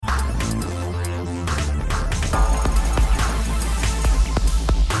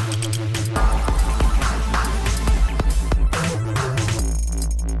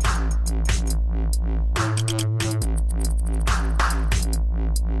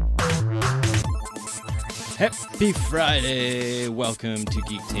Happy Friday! Welcome to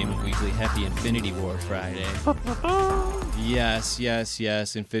Geektainment Weekly. Happy Infinity War Friday.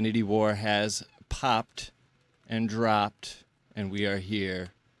 Yes. Infinity War has popped and dropped, and we are here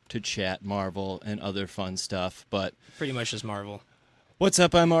to chat Marvel and other fun stuff. But pretty much just Marvel. What's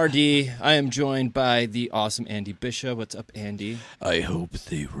up? I'm RD. I am joined by the awesome Andy Bishop. What's up, Andy? I hope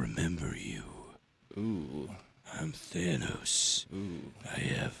they remember you. Ooh. I'm Thanos. Ooh. I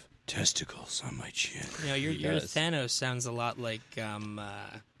have testicles on my chin. You know, your does. Thanos sounds a lot like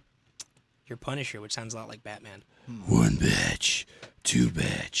your Punisher, which sounds a lot like Batman. One batch, two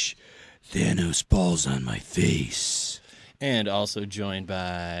batch. Thanos balls on my face. And also joined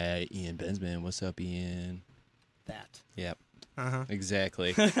by Ian Bensman. What's up, Ian? That. Yep. Uh-huh.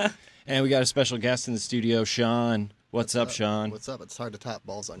 Exactly. And we got a special guest in the studio, Sean. What's up, Sean? What's up? It's hard to top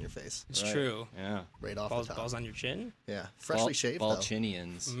balls on your face. It's Right. true. Yeah. Right off Balls, the top. balls on your chin? Yeah. Freshly shaved, though.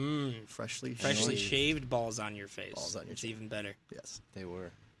 Balchinians. Freshly Freshly shaved balls on your face. Balls on your It's chin. even better. Yes. They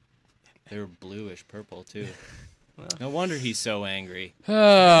were. They were bluish purple, too. Well. No wonder he's so angry.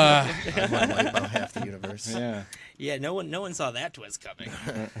 I want to wipe out half the universe. Yeah. Yeah, no one saw that twist coming.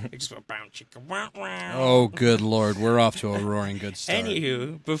 It just went bound chicka wow wow. Oh, good Lord. We're off to a roaring good start.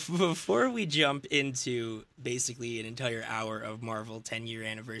 Anywho, before we jump into basically an entire hour of Marvel 10-year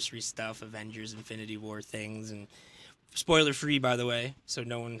anniversary stuff, Avengers, Infinity War things, and spoiler-free, by the way, so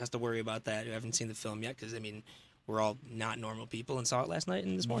no one has to worry about that who haven't seen the film yet, because, I mean, we're all not normal people and saw it last night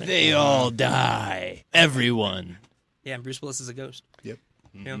and this morning. They all die. Everyone. Yeah, and Bruce Willis is a ghost. Yep.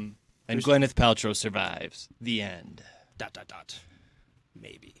 Yeah. And Gwyneth Paltrow survives. The end. ...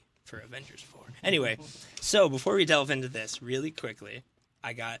 Maybe for Avengers 4. Anyway, so before we delve into this, really quickly,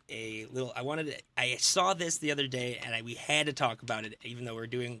 I got a little. I saw this the other day, and we had to talk about it, even though we're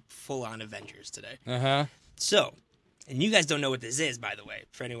doing full-on Avengers today. Uh-huh. So, and you guys don't know what this is, by the way,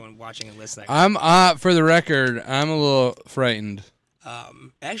 for anyone watching and listening. For the record, I'm a little frightened.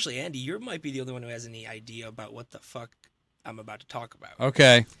 Actually, Andy, you might be the only one who has any idea about what the fuck I'm about to talk about.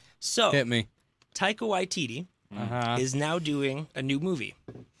 Okay. So, Hit me. Taika Waititi Uh-huh. is now doing a new movie.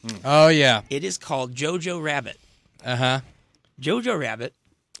 Oh, yeah. It is called Jojo Rabbit. Uh-huh. Jojo Rabbit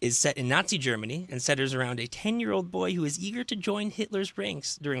is set in Nazi Germany and centers around a 10-year-old boy who is eager to join Hitler's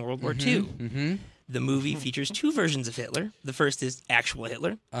ranks during World War II. Mm-hmm. The movie features two versions of Hitler. The first is actual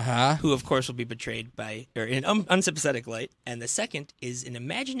Hitler, Uh-huh. who of course will be portrayed in an unsympathetic light, and the second is an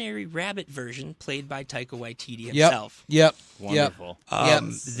imaginary rabbit version played by Taika Waititi himself. Yep. Wonderful.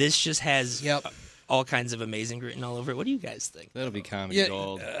 This just has Yep. all kinds of amazing written all over it. What do you guys think? That'll be comedy Yeah,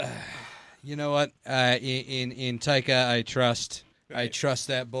 gold. You know what? In Taika, I trust. I trust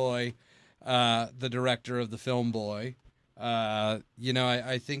that boy, the director of the film Boy. I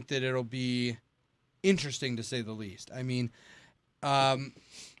think that it'll be interesting to say the least. I mean, I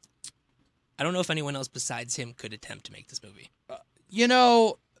don't know if anyone else besides him could attempt to make this movie.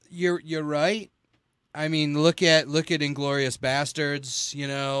 You're right. I mean, look at Inglourious Bastards.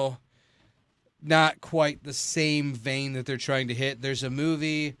 Not quite the same vein that they're trying to hit. There's a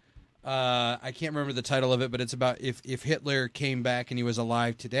movie. I can't remember the title of it, but it's about if Hitler came back and he was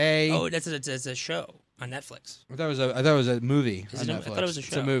alive today. Oh, that's a show on Netflix. I thought it was a movie Is on it a- I Netflix. thought it was a It's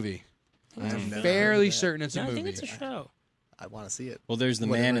show. a movie. I've never Fairly heard of that. certain it's a No, I movie. think it's a show. I want to see it. Well, there's the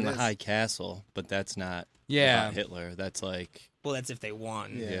Whatever man it in the is. high castle, but that's not Yeah. about Hitler. That's like... Well, that's if they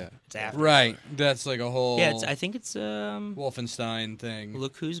won. Yeah. It's after. Right. That's like a whole Yeah, I think it's Wolfenstein thing.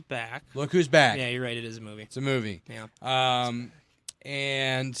 Look Who's Back. Look Who's Back. Yeah, you're right. It is a movie. It's a movie. Yeah.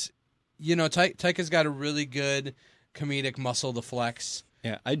 And Taika's got a really good comedic muscle to flex.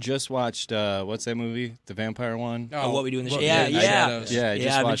 Yeah, I just watched, what's that movie? The vampire one? Oh, What We Do in the What- Shadows. Yeah. Shadows. Yeah, I just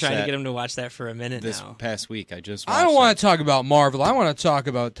I've been watched trying to that get him to watch that for a minute this now. past week. I just watched I don't want it. to talk about Marvel. I want to talk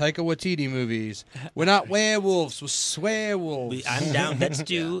about Taika Waititi movies. We're not werewolves. We're swearwolves. I'm down. Let's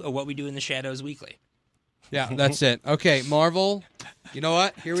do a What We Do in the Shadows weekly. Yeah, that's it. Okay, Marvel. You know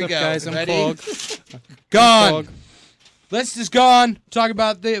what? Here we What's up, go. guys? I'm Ready? Pog. Gone. Pog. Let's just go on. Talk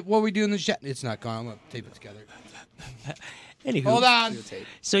about what we do in the chat. It's not gone. I'm going to tape it together. Anywho. Hold on.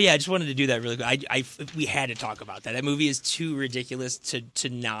 So yeah, I just wanted to do that really quick. We had to talk about that. That movie is too ridiculous to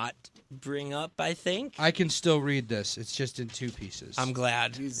not bring up. I think. I can still read this. It's just in two pieces. I'm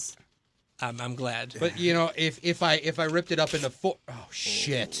glad. Jeez. I'm glad. But if I ripped it up into four, oh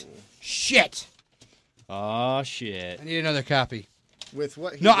shit. Oh, shit. I need another copy. With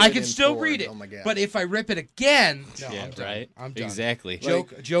what? He No, I did can in still Thor, read it. Oh my god. But if I rip it again, no, Yeah, I'm done. right? I'm done. Exactly.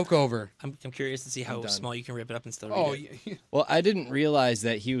 Joke over. I'm curious to see how done. small you can rip it up and still read Oh, it. Well, I didn't realize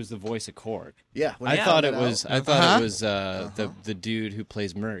that he was the voice of Korg. yeah. When I he thought found it that was. out- I thought Uh-huh. it was the dude who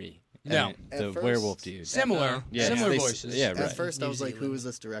plays Murray No. And At the first- werewolf dude. Similar, Yeah, similar they- voices. yeah, At right. first, I New was like, "Who Zealand. is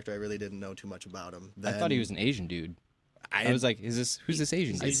this director?" I really didn't know too much about him. I thought he was an Asian dude. I was like, who's this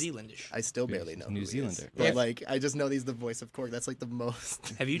Asian New dude? Zealandish. I still barely know New who he is. Zealander. But Yeah. like, I just know he's the voice of Korg. That's like the most.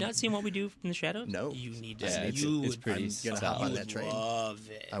 Have you not seen What We Do in the Shadows? No. You need to. Yeah, see it's- you it's would, pretty I'm gonna hop solid. on that train. Love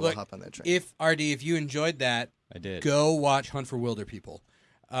it. I Look, will hop on that train. If RD, if you enjoyed that, I did. go watch Hunt for Wilder People.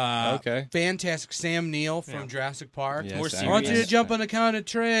 Okay. Fantastic. Sam Neill from Yeah. Jurassic Park. Yes, More I want you to serious. jump on the count of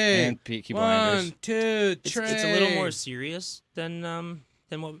Trey. And Peaky Blinders. 1, 2, It's Trey. a little more serious than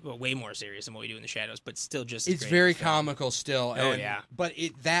what, well, way more serious than What We Do in the Shadows, but still just. as It's great very of a film. comical still. Oh, and- yeah. But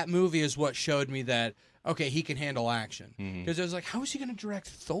that movie is what showed me that okay, he can handle action. Mhm. Because I was like, how is he going to direct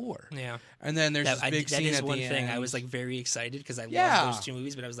Thor? Yeah. And then there's this big that scene is at one the thing. end. I was like very excited because I Yeah. love those two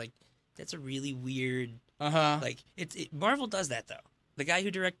movies, but I was like, that's a really weird. Like Marvel does that though. The guy who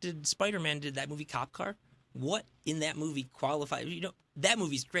directed Spider-Man did that movie Cop Car. What in that movie qualifies? That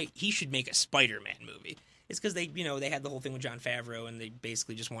movie's great. He should make a Spider-Man movie. It's because they had the whole thing with Jon Favreau, and they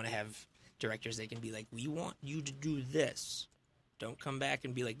basically just want to have directors they can be like, we want you to do this. Don't come back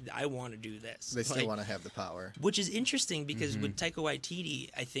and be like, I want to do this. they still Like, want to have the power. which is interesting because Mm-hmm. with Taika Waititi,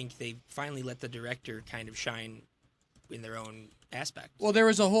 I think they finally let the director kind of shine in their own aspect. well, there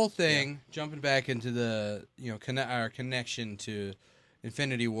was a whole thing jumping back into the our connection to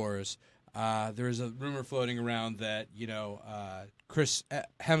Infinity Wars. There was a rumor floating around that Chris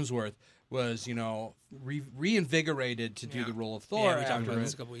Hemsworth was reinvigorated to do Yeah. the role of Thor. Yeah, we talked after about it.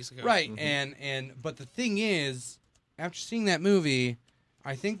 this a couple weeks ago. Right, but the thing is, after seeing that movie,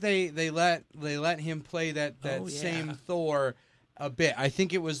 I think they let him play that Oh, yeah. same Thor a bit. I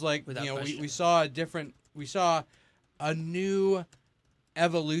think it was like Without we question. saw a new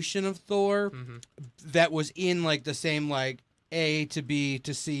evolution of Thor Mm-hmm. that was in like the same like A to B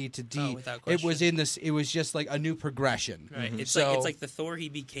to C to D. Oh, without it was question. in this. It was just like a new progression. Right. It's So- like the Thor he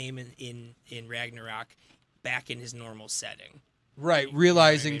became in Ragnarok back in his normal setting. Right,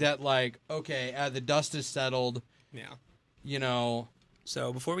 realizing mean? that like okay, the dust is settled. Yeah.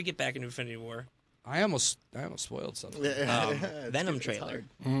 So before we get back into Infinity War, I almost spoiled something. Venom it's trailer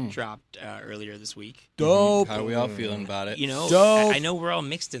hard. dropped earlier this week. Dope. How are we all feeling about it? You know, Dope. I know we're all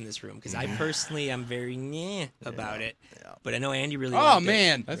mixed in this room because I personally am very meh about it, Yeah. but I know Andy really. Oh liked it.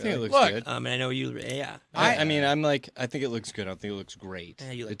 man, I think it looks Look, good. And I know you. Yeah. I mean, I think it looks good. I don't think it looks great.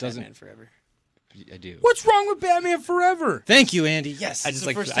 Yeah, you like it doesn't. Batman Forever. I do. what's wrong with Batman Forever? Thank you, Andy. Yes. I It's just the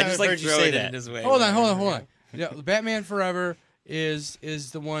like first I time just I've like heard you throwing say it that. in his way. Hold on. Yeah, Batman Forever is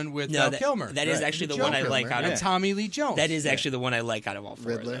the one with No, Kilmer. that is Right. actually the Joe one I Kilmer, like out and of. Tommy Lee Jones. That is actually the one I like out of all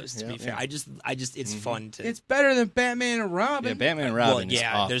four Riddler, of those. To be yeah. fair, I just it's fun to. It's better than Batman and Robin. Yeah, Batman and well, Robin. is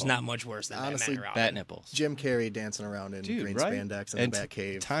yeah. There's awful. not much worse than Honestly, Batman and bat Robin. nipples. Jim Carrey dancing around in Dude, green right? spandex in And the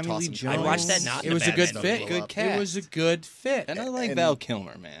Batcave. Tommy Lee tossing Jones. I'd watch that not. It in was a Batman good stuff. fit. Good It cast. was a good fit. And I like And- Val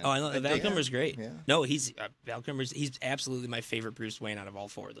Kilmer, man. Oh, I know Val Kilmer's great. Yeah. No, he's Val Kilmer's. He's absolutely my favorite Bruce Wayne out of all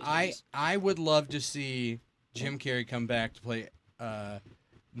four of those. movies. I would love to see Jim Carrey come back to play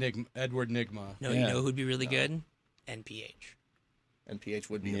Edward Nygma. No, Yeah. you know who'd be really good? NPH. And PH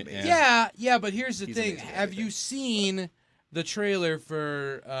would be Yeah. amazing. Yeah, but here's the He's thing. amazing at Have you everything. seen the trailer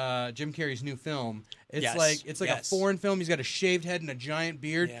for Jim Carrey's new film? It's Yes, like a yes. foreign film. He's got a shaved head and a giant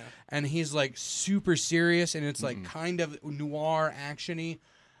beard, Yeah. and he's like super serious, and it's like kind of noir actiony.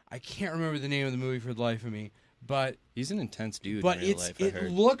 I can't remember the name of the movie for the life of me, but He's an intense dude in real it's life, I it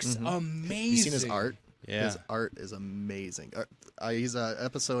heard. looks amazing. You seen his art? Yeah. His art is amazing. He's an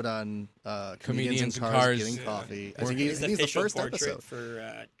episode on Comedians in in cars, Cars. getting Yeah. coffee. I It's think his he's the official first portrait episode.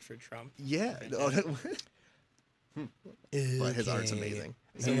 for Trump. Yeah. But his art's amazing.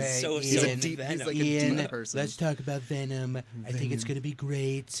 He's so He's a obsessed deep. with He's Venom. like a deep person. Let's talk about Venom. I think it's going to be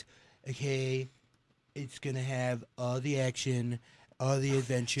great. Okay. It's going to have all the action, all the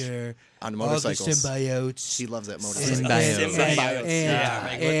adventure, On all the motorcycles. symbiotes. He loves that and, motorcycle. Symbiotes. Yeah,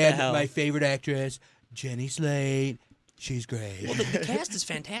 like, what the and hell? my favorite actress, Jenny Slate. She's great. Well, the cast is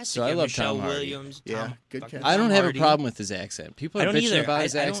fantastic. So I You have love Michelle Tom Hardy. Williams. Yeah, Tom, good fucking cast. I don't Tom have Hardy. a problem with his accent. People I are don't bitching either. about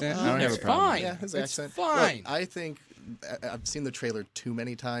his I don't- accent. oh, I don't have a it's problem. fine. Yeah, his It's accent. fine. Look, I think I've seen the trailer too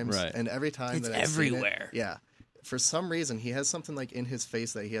many times, Right. and every time It's that I've seen everywhere. it, yeah. For some reason, he has something like in his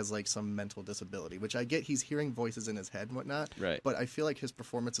face that he has like some mental disability, which I get. He's hearing voices in his head and whatnot. Right. But I feel like his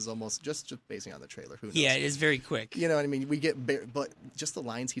performance is almost just basing on the trailer. Who knows? Yeah, it is very quick. You know what I mean? We get, but just the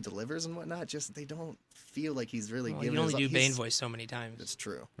lines he delivers and whatnot, just they don't feel like he's really Well, you giving. can only his, do Bane he's- voice so many times. It's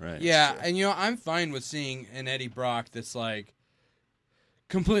true. Right. Yeah, true. and I'm fine with seeing an Eddie Brock that's like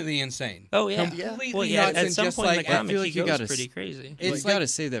completely insane. Oh yeah. Completely Well, yeah. nuts At and some just point in like the comic, feel like he you goes gotta pretty crazy. Well, It's you like- got to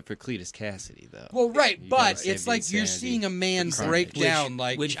save that for Cletus Cassidy, though. well, right, You gotta but save it's the like you're insanity seeing a man for break Carnage. down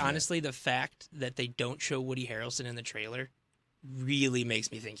like Which honestly, the fact that they don't show Woody Harrelson in the trailer really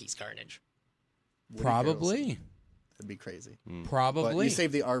makes me think he's Carnage. Woody Probably. Harrelson. That'd be crazy. But Probably. you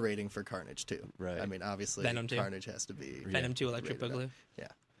save the R rating for Carnage too. Right. I mean, obviously, Venom 2. Carnage has to be. Venom 2 Electric rated Boogaloo. R. Yeah.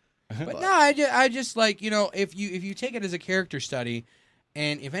 But no, I just like, if you take it as a character study,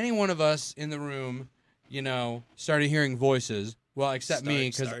 and if any one of us in the room, started hearing voices, well, except me,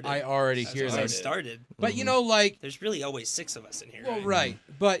 because Started. I already hear That's why them. it started. But like, There's really always 6 of us in here. well, right.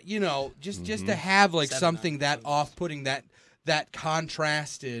 But just to have like 7 something now. that off-putting, that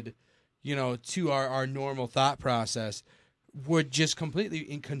contrasted, to our normal thought process, would just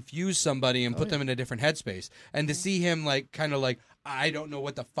completely confuse somebody and put them in a different headspace. And to see him like kind of like, I don't know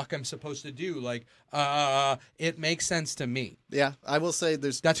what the fuck I'm supposed to do. Like, it makes sense to me. Yeah, I will say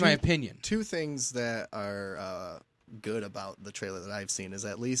That's my opinion. Two things that are good about the trailer that I've seen is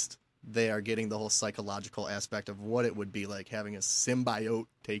at least they are getting the whole psychological aspect of what it would be like having a symbiote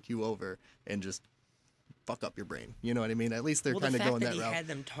take you over and just fuck up your brain. You know what I mean? At least they're Well, kind the of fact going that that he route. had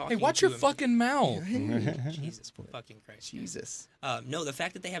them talking Hey, watch to your him- fucking mouth. Jesus fucking Christ. Jesus. No, the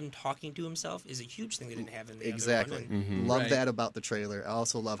fact that they have him talking to himself is a huge thing they didn't have in the Exactly. other one. And- Love Right. that about the trailer. I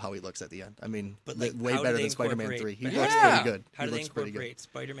also love how he looks at the end. I mean, But, like, way how do better they than Spider-Man incorporate- 3. He but looks how- pretty good. How He do they looks pretty good. incorporate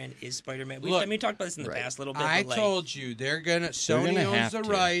Spider-Man is Spider-Man? Look, We talked about this in the right. past a little bit. I but, like, told you they're gonna. They're Sony gonna owns have the to.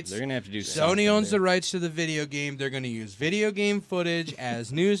 rights. They're gonna have to do Sony something owns there. the rights to the video game. They're going to use video game footage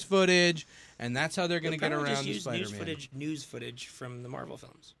as news footage, and that's how they're going to they'll get probably around just the use Spider-Man. news footage from the Marvel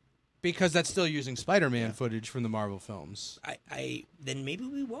films. Because that's still using Spider-Man footage from the Marvel films. Then maybe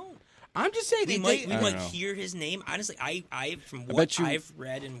we won't. I'm just saying We they might I don't know. hear his name. Honestly, I from bet what you- I've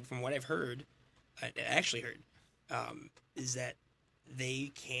read and from what I've heard, I actually heard, is that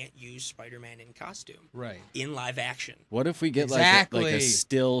they can't use Spider-Man in costume right. in live action. What if we get like Exactly. a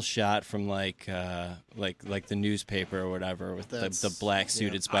still shot from like the newspaper or whatever with That's- the black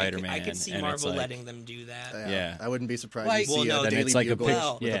suited Spider-Man? I could see and it's Marvel like, letting them do that. Yeah. I wouldn't be surprised Like- to see Well, no, a then Daily it's like a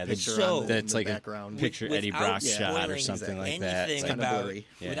Bugle pic- with yeah, a picture so- on that's the like a background. picture Eddie Without Brock shot or spoiling something like that. anything It's kinda about- blurry.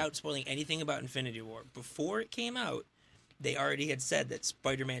 Yeah. Without spoiling anything about Infinity War, before it came out, they already had said that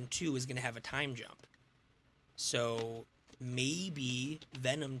Spider-Man 2 was going to have a time jump. So maybe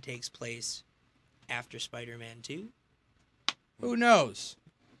Venom takes place after Spider-Man 2. Who knows?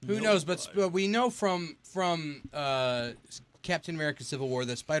 Who knows? Nobody. But we know from Captain America: Civil War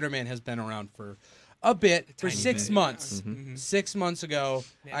that Spider-Man has been around for a bit, for Tiny 6 bit. months. Mhm. 6 months ago,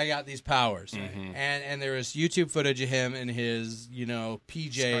 Yeah. I got these powers, Mhm. and there was YouTube footage of him in his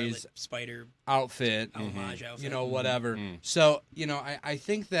PJs Scarlet Spider outfit, homage outfit. whatever. Mhm. So, I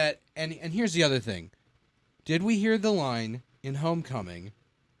think that, and here's the other thing. Did we hear the line in Homecoming,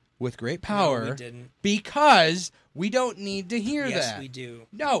 with great power? No, we didn't. Because we don't need to hear Yes, that. we do.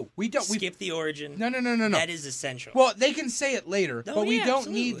 No, we don't. Skip the origin. No. That is essential. Well, they can say it later, No, but we yeah, don't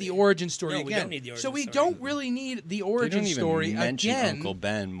absolutely. need the origin story No, again. we don't need the so origin we story. don't really need the They origin don't even story mention again. Uncle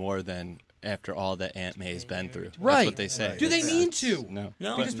Ben more than after all that Aunt May's been through. Right. That's what they say. Do they Yeah. need to? No.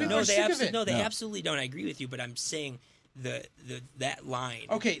 No, Because people no, are they sick of it. No, they No. absolutely don't. I agree with you, but I'm saying that line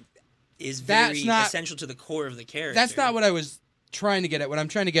Okay, is that's very not- essential to the core of the character. that's not what I was trying to get at. What I'm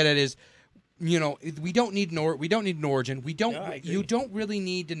trying to get at is, we don't need an origin. We don't. No, I agree. You don't really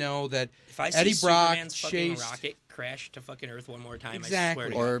need to know that If I see Eddie Brock Superman's fucking chased. rocket crash to fucking Earth one more time, Exactly. I swear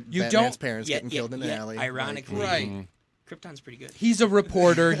to Or God. You Batman's don't- parents Yeah, getting yeah, killed in an yeah, alley. ironically. Right. Mhm. Krypton's pretty good. He's a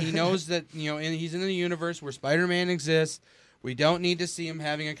reporter. He knows that and he's in the universe where Spider-Man exists. We don't need to see him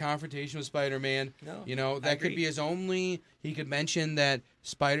having a confrontation with Spider-Man. No, I That could agree. be his only. He could mention that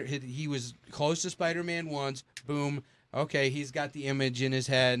he was close to Spider-Man once. Boom. Okay, he's got the image in his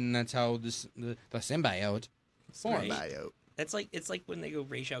head, and that's how the symbiote formed. Right. Bio. It's like when they go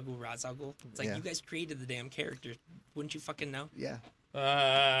Ra's al Ghul, Ra's al Ghul. It's like Yeah. you guys created the damn character. Wouldn't you fucking know? Yeah.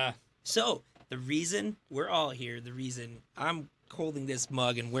 So the reason we're all here, the reason I'm holding this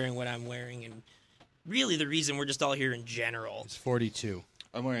mug and wearing what I'm wearing, and really the reason we're just all here in general, It's 42.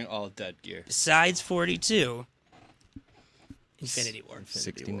 I'm wearing all dead gear. besides 42, Infinity War.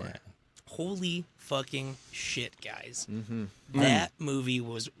 69. Holy fucking shit, guys. Mm-hmm. That movie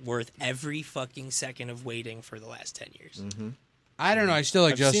was worth every fucking second of waiting for the last 10 years. Mm-hmm. I don't know. I still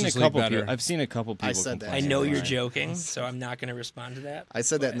like Justice League better. I've seen a couple people. said that. I complain know about you're it. joking, so I'm not going to respond to that. I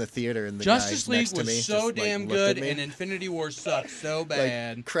said that in the but- theater, and the Justice guy League next to me was so just, like, damn looked good, at me. and Infinity War sucked so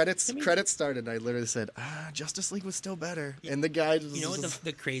bad. Like, credits started, and I literally said, Justice League was still better. And the guy just... You know what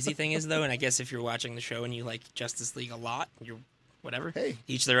the crazy thing is, though, and I guess if you're watching the show and you like Justice League a lot, you're whatever, Hey.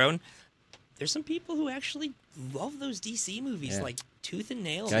 each their own. There's some people who actually love those DC movies, Yeah. like tooth and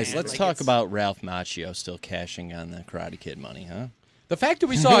nail. Guys, man. let's Like, talk it's- about Ralph Macchio still cashing on the Karate Kid money, huh? The fact that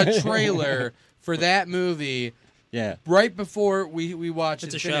we saw a trailer for that movie Yeah. right before we watched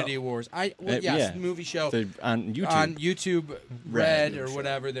It's a Infinity show. Wars. Yes, yeah. movie show They're on YouTube. on YouTube Red or Show.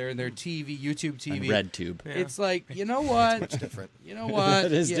 whatever. They're their TV, YouTube TV. on RedTube. Yeah. It's like, you know what? Much different. You know what?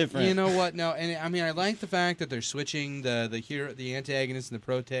 It is different. You know what? No, and I mean, I like the fact that they're switching the antagonist and the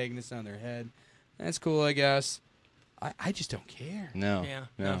protagonist on their head. That's cool, I guess. I just don't care. No. Yeah,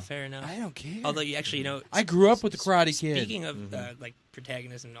 No. no, fair enough. I don't care. Although you actually, I grew up with the Karate Kid. Speaking of like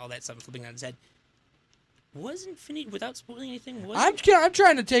protagonists and all that stuff, flipping on his head, was Infinity, without spoiling anything, I'm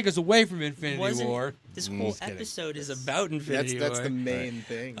trying to take us away from Infinity War. this Mm. whole Just kidding. episode is about Infinity That's War. the main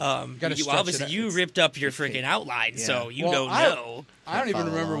thing. Gotta You, stretch obviously, it out. you ripped up your freaking outline, so you Well, don't I- know. I don't even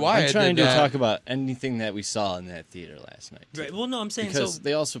Follow remember along. why I I'm trying did to that. talk about anything that we saw in that theater last night. too. Right. Well, no, I'm saying Because so.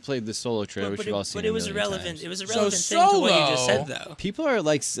 they also played the solo trailer, But, which but, we've all it, seen but it was a million irrelevant. times. It was a So relevant thing to what you just Solo- said, though. People are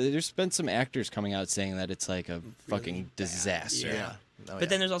like, there's been some actors coming out saying that it's like a fucking disaster. Yeah. Oh, But yeah.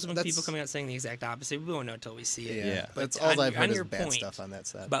 then there's also been That's- people coming out saying the exact opposite. We won't know until we see it. Yeah, Yeah. that's But all on- I've on heard is your bad point stuff on that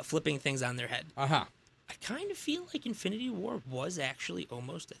set. About flipping things on their head. Uh-huh. I kind of feel like Infinity War was actually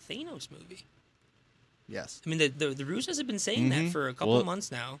almost a Thanos movie. Yes. I mean, the Russos have been saying that for a couple Well- of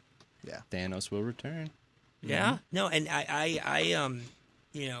months now. Yeah. Thanos will return. Yeah. No, and I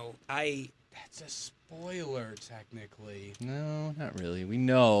That's a spoiler, technically. No, not really. We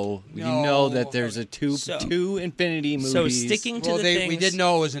know. We No. know that there's a So- two Infinity movies. so sticking to Well, the we things. did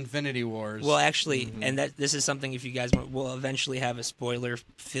know it was Infinity Wars. Well, actually, and that this is something if you guys want, we'll eventually have a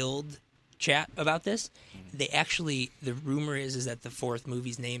spoiler-filled chat about this. They actually, the rumor is that the fourth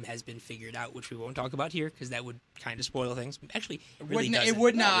movie's name has been figured out, which we won't talk about here because that would kind of spoil things. Actually, it really Wouldn't- doesn't. it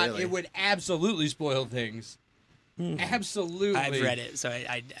would Not not. really. It would absolutely spoil things. Absolutely. I've read it, so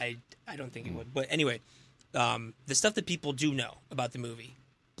I don't think it would. But anyway, the stuff that people do know about the movie,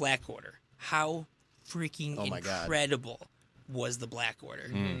 Black Order, how freaking Oh my God. incredible was the Black Order?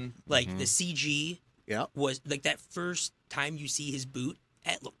 Mm-hmm. Like the CG Yeah. was like that first time you see his boot,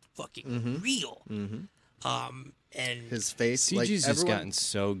 that looked fucking real. And His face. CG's like, just everyone, gotten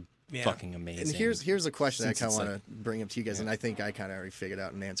so Yeah. fucking amazing. And here's a question Since I kind it's of want to bring up to you guys, and I think I kind of already figured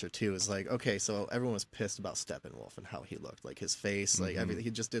out an answer too. Is like, okay, so everyone was pissed about Steppenwolf and how he looked, like his face, like everything.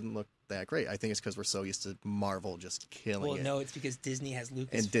 He just didn't look that great. I think it's because we're so used to Marvel just killing well, it, no, it's because Disney has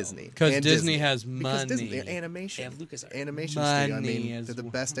Lucasfilm. and Disney, Because and Disney has Because money. Disney, they're animation, They have LucasArts. animation studio. I Money mean, as they're the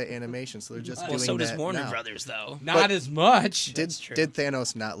well. best at animation, so they're just Well, doing so does that Warner now. Brothers, though. Not But as much. That's true. Did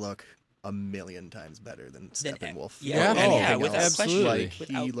Thanos not look a million times better than Then, Steppenwolf? yeah, or yeah, anything without else? question. Like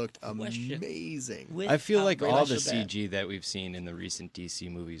Without he looked question. amazing. I feel like all the question. CG that we've seen in the recent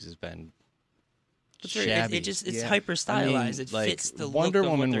DC movies has been It's very- shabby. it's Yeah. hyper stylized. I mean, it like, fits the Wonder look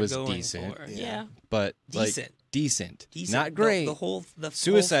of Woman what they're was going decent. for. Yeah. Yeah, but Decent. like decent, decent. not great. The whole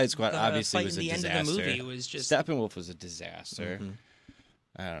Suicide whole, Squad obviously fight was in a the disaster. end of the movie was just Steppenwolf was a disaster.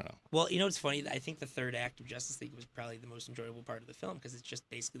 I don't know. well. You know what's funny? I think the third act of Justice League was probably the most enjoyable part of the film because it's just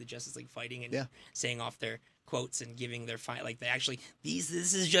basically the Justice League fighting and Yeah. saying off their quotes and giving their fight. Like they actually this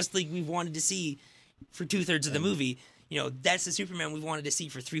is just like we've wanted to see for 2/3 of the movie. You know, that's the Superman we've wanted to see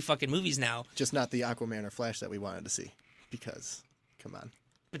for 3 fucking movies now. Just not the Aquaman or Flash that we wanted to see. Because, come on.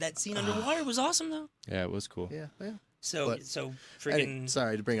 But that scene underwater was awesome though. Yeah, it was cool. Yeah, yeah. So But- so I freaking mean,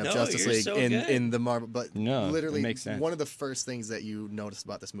 sorry to bring up No, Justice you're League so in, good. in the Marvel, but No, it literally makes sense. one of the first things that you notice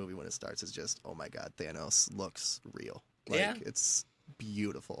about this movie when it starts is just, oh my god, Thanos looks real. Like Yeah. it's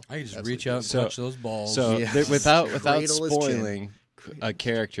beautiful. I can just Absolutely reach out and So- touch those balls. So Yeah. without Cradle his chin. spoiling a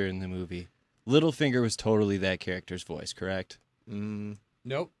character in the movie, Littlefinger was totally that character's voice, correct? Mm,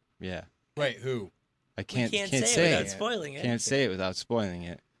 nope. Yeah. Wait, who? I we can't can't, say say it without it. spoiling it. Can't say it without spoiling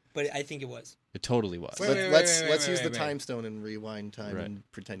it. But I think it was. It totally was. Wait, but wait, let's wait, let's wait, use the wait. time stone and rewind time Right. and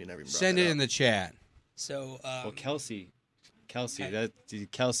pretend you never even brought Send that it up. in the chat. So Well, Kelsey's I-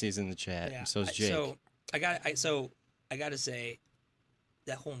 Kelsey's in the chat. yeah. And so's Jake. So I gotta say,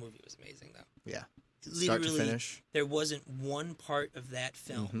 that whole movie was amazing though. Yeah. Start to Literally, finish. there wasn't one part of that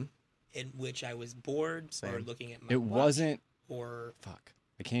film Mhm. in which I was bored or Same. looking at my it watch wasn't. or Fuck.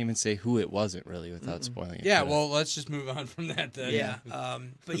 I can't even say who it wasn't really without spoiling it. Yeah, but- well, let's just move on from that then. yeah.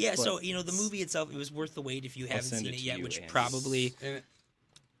 But yeah, so you know the movie itself, it was worth the wait if you haven't send seen it it to yet, you, which Andy. probably And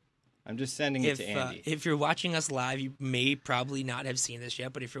I'm just sending it to Andy. if you're watching us live, you may probably not have seen this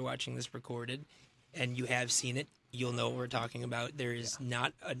yet, but if you're watching this recorded and you have seen it, you'll know what we're talking about. There is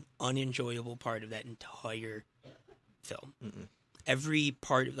not an unenjoyable part of that entire film. Every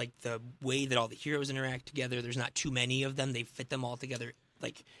part of like the way that all the heroes interact together, there's not too many of them. They fit them all together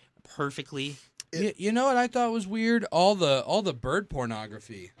like perfectly. you know what I thought was weird? All the bird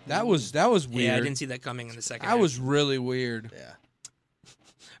pornography. That was weird. Yeah, I didn't see that coming in the second. That half. was really weird. Yeah.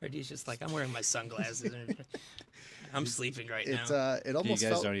 Or he's just like, I'm wearing my sunglasses. I'm sleeping right now. It You almost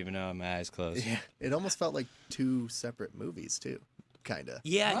guys felt don't even know. My eyes closed. yeah, it almost felt like two separate movies too, kind of.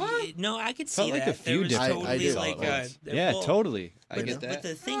 Yeah, What? no, I could Felt see like that. a few there was different totally movies like all at once. Yeah, well, totally. I but get But that.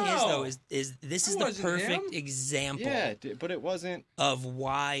 the thing is, though, is this is That the wasn't perfect him. example Yeah, but it wasn't. of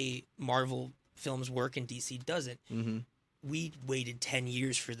why Marvel films work and DC doesn't. Mm-hmm. We waited 10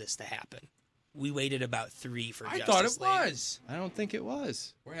 years for this to happen. We waited about 3 for I Justice thought it League. was. I don't think it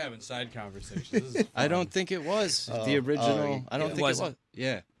was. We're having side conversations. This is I fun. don't think it was Oh, the original. oh, I don't it think wasn't. it was.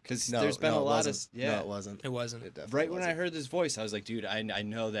 Yeah, because No, there's been no, a it lot wasn't. of yeah. No, it wasn't. It wasn't. It definitely Right when I wasn't. heard this voice, I was like, dude, I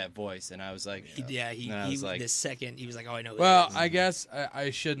know that voice, and I was like, Yeah, he, And I he was like- the second he was like, "Oh, I know." Who Well, that is. I guess I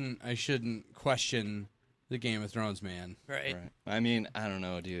shouldn't question the Game of Thrones man. right. right. I mean, I don't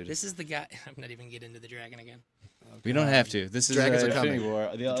know, dude. This is the guy. I'm not even getting into the dragon again. We don't have to. This is Dragons are Infinity coming. War.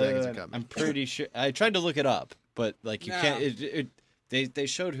 The dragons are coming. I'm pretty sure. I tried to look it up, but like you No. can't. They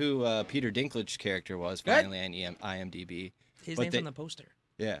showed who Peter Dinklage's character was That- finally on IMDb. His But name's they- on the poster.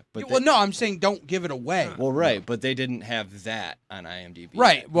 Yeah, but Well, no, I'm saying don't give it away. well, right, but they didn't have that on IMDb.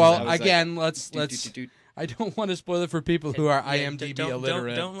 Right. yet. Well, I was like, again, let's. doot, doot, doot, doot. I don't want to spoil it for people who are Yeah, IMDb don't,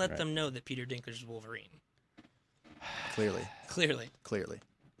 illiterate. Don't let Right. them know that Peter Dinklage is Wolverine. Clearly, Clearly.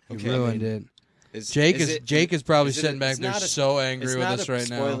 You Okay, I ruined mean, it. Jake is probably is it- sitting back it's there not a- so angry It's with not us a right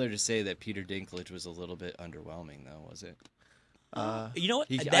now. spoiler to say that Peter Dinklage was a little bit underwhelming, though, was it? You know what?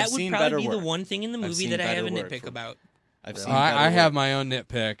 I've That would seen probably better be the work. one thing in the I've movie seen that I have a better work nitpick from- about. I've Really? seen. I better have work. my own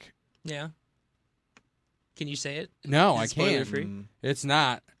nitpick. Yeah. Can you say it? No, I Is it spoiler can't. free? It's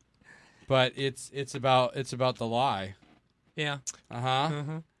not. But it's about the lie. Yeah. Uh huh.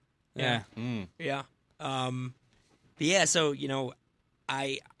 Uh-huh. Yeah. Mm. Yeah. But yeah, so,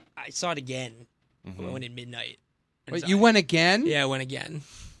 I saw it again Mhm. when I went at midnight. And Wait, so you went again? Yeah, I went again.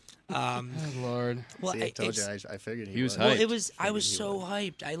 Oh Lord. Well, See, I told you. it's- I figured He was well, hyped. it was. I Figured was he so would.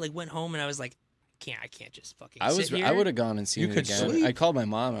 hyped. I went home and I was like, I can't just fucking. I sit here. would have gone and seen You it could again. sleep. I called my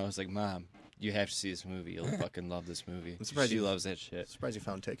mom. I was like, Mom, you have to see this movie. You'll fucking love this movie. I'm surprised She you- loves that shit. Surprised you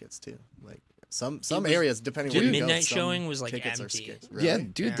found tickets too. Like some was- areas, depending the where you go, midnight some showing was, like, tickets empty. Are really? Yeah,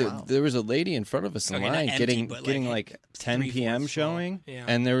 dude, Yeah. Wow. there was a lady in front of us in Okay, not line empty, getting but, getting like, like 10 3/4 p.m. full. showing, Yeah.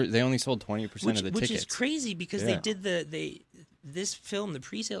 and they only sold 20% of the which tickets. is crazy because Yeah. they did this film, the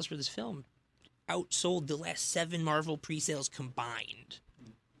pre-sales for this film, outsold the last 7 Marvel pre-sales combined.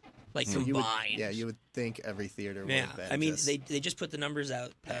 Like So you would, combined. yeah, you would think every theater would Yeah, have been. I mean just, they just put the numbers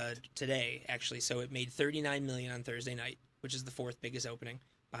out today actually, so it made 39 million on Thursday night, which is the 4th biggest opening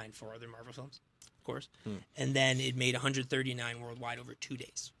behind 4 other Marvel films, of course. And then it made 139 worldwide over 2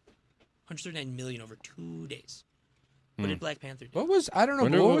 days. 139 million over 2 days. What did Black Panther do? What was I don't know.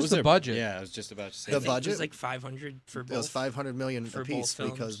 Wonder But what was the their- budget? Yeah, I was just about to say The I that. think It budget? was like 500 for it was both. 500 million for a piece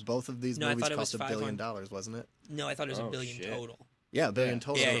both because films. both of these No, I movies thought it was cost $1 billion, 500. wasn't it? No, I thought it was Oh, $1 billion shit. total. Yeah, $1 billion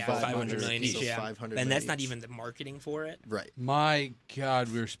total. Yeah, for yeah, 500 million each. each. Yeah, 500 and that's million not each. even the marketing for it. Right. My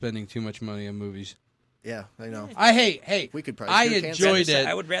God, we're spending too much money on movies. Yeah, I know. Hey, We could probably I cure cancer. enjoyed it.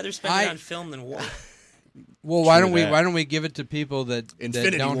 I would rather spend I- it on film than war. Well, why True don't we that. why don't we give it to people that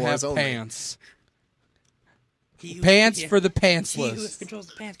Infinity don't Wars have only. pants? He who- Pants yeah. for the He who pantsless. controls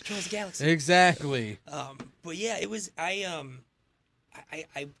the pants controls the galaxy. Exactly. But yeah, it was. I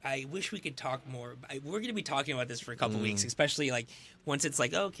wish we could talk more. We're going to be talking about this for a couple weeks, especially like once it's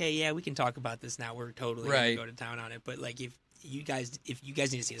like, okay, yeah, we can talk about this now. We're totally Right. going to go to town on it. But like, if you guys need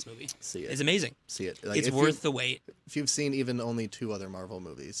to see this movie, See it. it's amazing. See it. Like, It's if worth you- the wait. If you've seen even only 2 other Marvel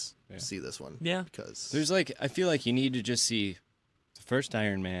movies, see this one. Yeah. Because There's like, I feel like you need to just see the first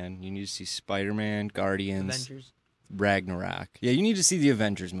Iron Man. You need to see Spider-Man, Guardians, Avengers. Ragnarok. Yeah, you need to see the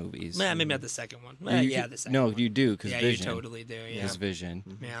Avengers movies. Yeah, maybe not the second one. You Yeah, can- the second No, one. you do because Yeah, Vision. you totally do. Yeah. Because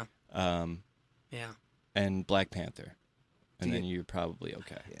Vision. Yeah. Yeah. And Black Panther. And Do then you- you're probably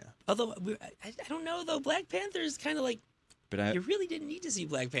okay. yeah. Although I don't know though, Black Panther is kind of like But I, you really didn't need to see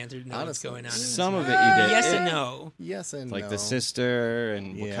Black Panther to know Honestly, what's going on. some of it you did. Yes It- and no. Yes and Like no. the sister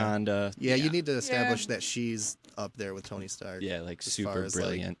and Yeah. Wakanda. Yeah, you need to establish that she's up there with Tony Stark. Yeah, like as super far as,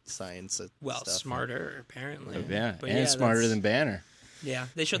 brilliant. Like, science. Well, stuff. smarter apparently. Yeah, But and yeah, smarter that's- than Banner. Yeah,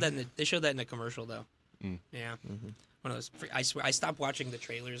 they showed that. They showed that in a commercial though. Mm. Yeah, Mm-hmm. one of those. I swear, I stopped watching the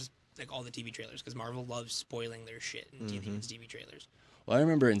trailers, like all the TV trailers, because Marvel loves spoiling their shit in Mm-hmm. TV trailers. Well, I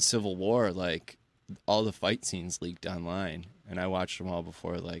remember in Civil War, like all the fight scenes leaked online, and I watched them all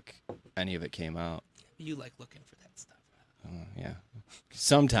before like any of it came out. You like looking for that stuff. Yeah,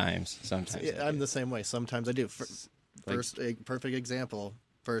 sometimes. Yeah, I I'm do. the same way. Sometimes I do. First, a perfect example.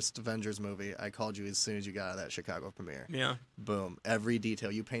 First Avengers movie. I called you as soon as you got out of that Chicago premiere. Yeah, Boom. Every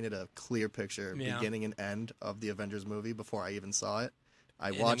detail. You painted a clear picture, Yeah. beginning and end of the Avengers movie before I even saw it. I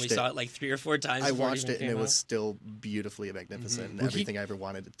And then watched we it. saw it like 3 or 4 times. I before watched even it and came it was out. still beautifully magnificent and Well, he- everything I ever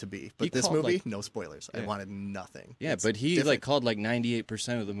wanted it to be. he But this called, movie, like- no spoilers. I Yeah. wanted nothing. Yeah, It's but he different. like called like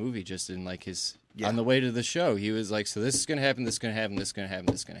 98% of the movie just in like his Yeah. on the way to the show. He was like, "So this is gonna happen. This is gonna happen. This is gonna happen.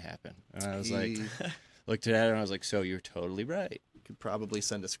 This is gonna happen." And I was like, He looked at it and I was like, "So you're totally right." could probably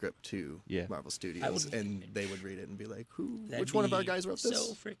send a script to Yeah. Marvel Studios would- and they would read it and be like, That'd which one of our be guys wrote this?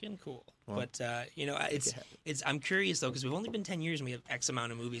 So freaking cool. Well, but it's happen. I'm curious though because we've only been 10 years and we have X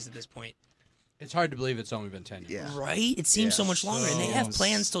amount of movies at this point. It's hard to believe it's only been 10 years. Yeah. Right? It seems so Yeah. much longer, and they have So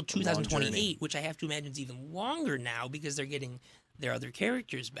plans till long journey. 2028, which I have to imagine is even longer now because they're getting their other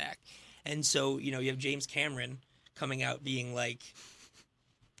characters back. And so you have James Cameron coming out being like,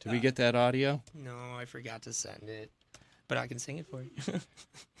 Did we get that audio? "No, I forgot to send it, but I can sing it for you." Look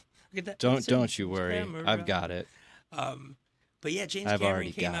at that. Don't you worry. Cameron. I've got it. But yeah, James I've Cameron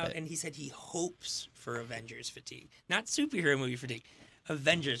already came got out it. and he said he hopes for Avengers fatigue, not superhero movie fatigue.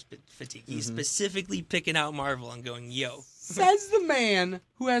 Avengers fatigue. He's specifically picking out Marvel and going, "Yo, Says the man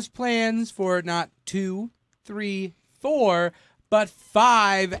who has plans for not 2, 3, 4, but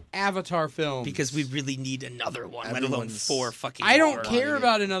 5 Avatar films. because we really need another one, let alone Everyone's- 4 fucking I don't more." care it,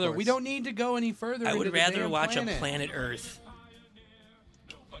 about of another. We course. don't need to go any further. I would into the rather damn watch planet. a Planet Earth.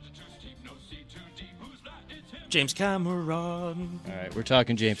 James Cameron, All right, we're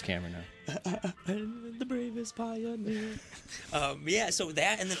talking James Cameron now. the bravest pioneer. Yeah, so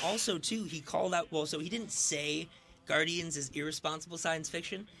that, and then also too, he called out. Well, so he didn't say Guardians is irresponsible science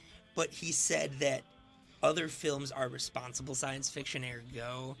fiction, but he said that other films are responsible science fiction.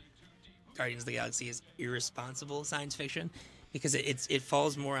 Ergo, Guardians of the Galaxy is irresponsible science fiction because it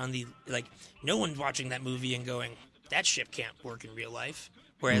falls more on the like no one's watching that movie and going that ship can't work in real life.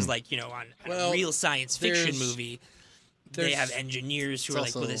 Whereas on Well, a real science fiction there's- movie, they there's- have engineers who It's are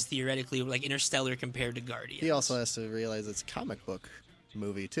like, well, also- this theoretically like Interstellar compared to Guardians. He also has to realize it's a comic book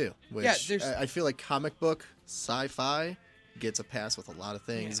movie too, which Yeah, there's- I feel like comic book sci-fi gets a pass with a lot of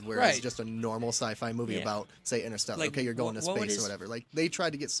things, Yeah. whereas Right. just a normal sci-fi movie Yeah. about, say, Interstellar. Like, Okay, you're going to what would space his- or whatever. Like they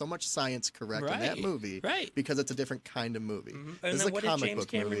tried to get so much science correct in that Right, movie, right. Because it's a different kind of movie. And This is then a what if comic James book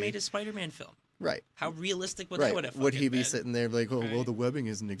Cameron movie, made a Spider-Man film? right? How realistic would that Right. would have Would he fucking be been? sitting there like, oh, well, Right. the webbing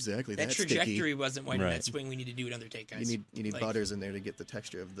isn't exactly That that trajectory sticky. wasn't winding Right. that swing. We need to do another take, guys. You need Like, butters in there to get the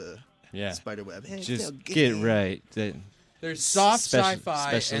texture of the Yeah. spider web. Hey, Just feel get good. right. There's soft Special- sci-fi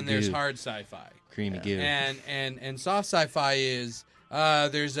special and there's goo. hard sci-fi. Creamy goo. And soft sci-fi is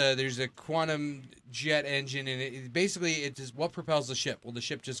there's a quantum jet engine and it is what propels the ship. Well, the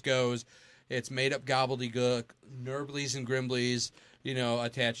ship just goes. It's made up gobbledygook, nerblies and grimblies,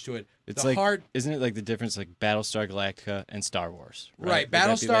 attached to it. It's the like, hard isn't it like the difference like Battlestar Galactica and Star Wars? Right, Would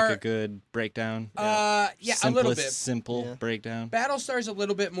that be like Battlestar- a good breakdown. yeah, a little bit. Simple Yeah. breakdown. Battlestar's a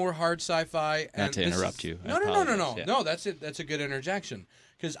little bit more hard sci-fi. Not to this interrupt is- you. I No. apologize, yeah. No, that's it. That's a good interjection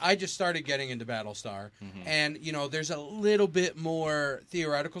because I just started getting into Battlestar, Mm-hmm. and there's a little bit more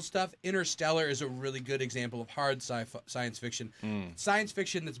theoretical stuff. Interstellar is a really good example of hard science fiction, Mm. science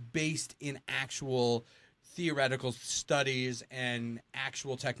fiction that's based in actual theoretical studies and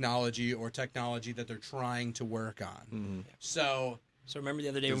actual technology or technology that they're trying to work on. Mm-hmm. So. So remember the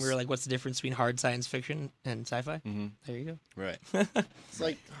other day when we were like, "What's the difference between hard science fiction and sci-fi?" Mm-hmm. There you go. Right. It's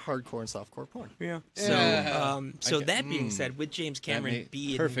like hardcore and softcore porn. Yeah. Yeah. So Okay. that being said, with James Cameron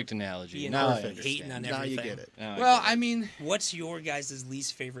being perfect analogy. being Now I perfect, hating on understand. Now you everything. get it. Now I Well, get it. I mean, What's your guys'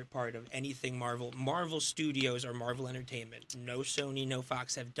 least favorite part of anything Marvel? Marvel Studios or Marvel Entertainment? No Sony, no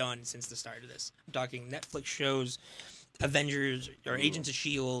Fox have done since the start of this. I'm talking Netflix shows, Avengers or Agents of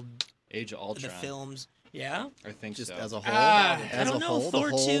S.H.I.E.L.D., Age of the Ultron. films. Yeah? I think Just so. as a whole. I I as don't a know. whole, Thor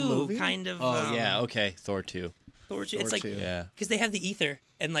the whole 2 movie? kind of. Oh yeah. Okay. Thor 2. Thor 2. Thor It's like, 2. Yeah. because they have the ether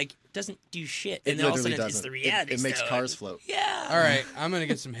and like doesn't do shit. It And then all of a literally sudden it's doesn't. the reality It makes stuff. cars float. Yeah. all right, I'm gonna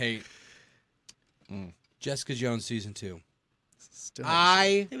get some hate. Mm. Jessica Jones season 2. Still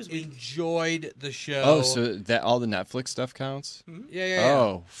I It was weak. enjoyed the show. Oh, so that all the Netflix stuff counts? yeah.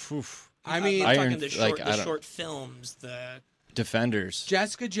 Oh, phew. I mean, I'm Iron- talking the short, like, I the don't- short films. The Defenders.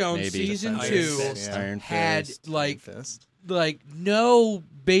 Jessica Jones Maybe. season Iron 2 Fist. Yeah. Iron had Fist. Fist. like no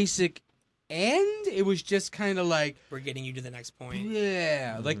basic end. It was just kind of like we're getting you to the next point.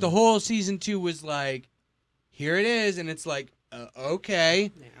 yeah, like the whole season 2 was like here it is, and it's like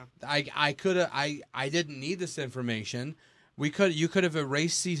okay. Yeah. I didn't need this information. You could have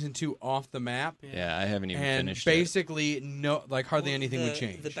erased season 2 off the map, Yeah, I haven't even and finished basically hardly Well, anything would the-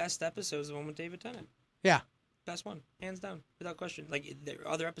 change. The best episode is the one with David Tennant. Yeah. Best one, hands down, without question. Like the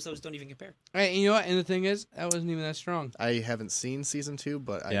other episodes don't even compare. Hey, you know what? And the thing is, that wasn't even that strong. I haven't seen season 2,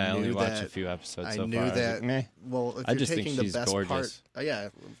 but it. Yeah, I knew only watched that. a few episodes I so knew far. I was that. like, meh. Well, if I you're just think taking the she's best gorgeous. part, yeah,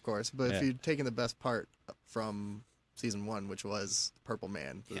 of course. But Yeah. if you're taking the best part from season 1, which was Purple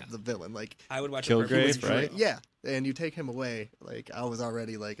Man, Yeah. the villain. Like, I would watch Kilgrave, a right? yeah, and you take him away, like I was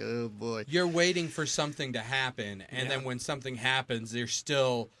already like, oh boy. You're waiting for something to happen, and Yeah. then when something happens, they're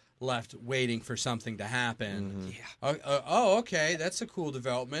still left waiting for something to happen. Yeah. Okay, that's a cool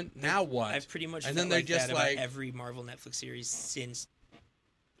development. Now what? I've pretty much and felt then they're like just that like, about every Marvel Netflix series since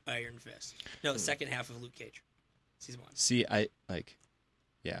Iron Fist. No, the second half of Luke Cage, season 1. See,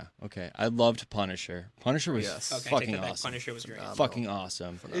 yeah, okay. I loved Punisher. Punisher was Yes. Okay, fucking take that back. awesome. Punisher was great. Fucking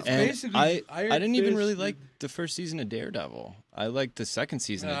awesome. It's And basically I Iron didn't even really Fist like the first season of Daredevil. I liked the second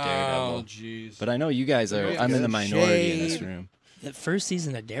season of oh, Daredevil. jeez. But I know you guys are. Good I'm in the minority in this shade. room. The first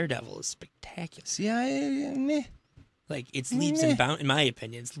season of Daredevil is spectacular. See, meh. Like, it's leaps and bounds, in my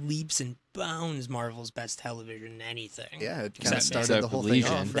opinion, it's leaps and bounds Marvel's best television than anything. Yeah, it kind Except- of started except the whole Legion.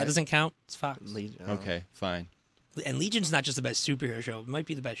 thing off. That Right? doesn't count. It's Fox. Legion, Okay, fine. And Legion's not just the best superhero show; it might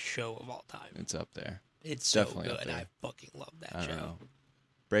be the best show of all time. It's up there. It's so definitely up good. there. I fucking love that I show. don't know.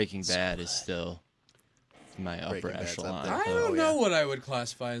 Breaking So Bad is good. still my upper Breaking Bad's up echelon. there. I Oh, don't yeah. know what I would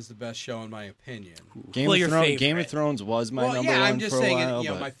classify as the best show in my opinion. Game Well, of your Thrones. favorite. Game of Thrones was my well, number yeah, one I'm just for saying, a while, you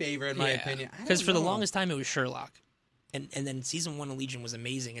know, but my favorite in my opinion. Because for the longest time it was Sherlock, and then season 1 of Legion was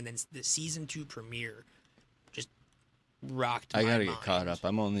amazing, and then the season 2 premiere just rocked. I my gotta mind. get caught up.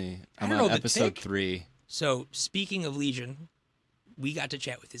 I'm I on don't know, the episode Tick- 3. So speaking of Legion, we got to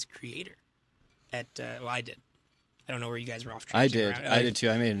chat with his creator. Well, I did. I don't know where you guys were off. I traipsing did. around. I did too.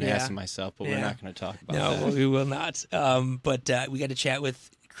 I made an ass Yeah. of myself, but we're Yeah. not going to talk about No, that. we will not. But we got to chat with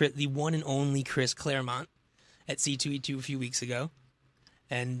the one and only Chris Claremont at C2E2 a few weeks ago,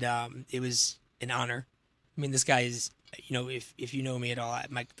 and it was an honor. I mean, this guy is, you know, if you know me at all,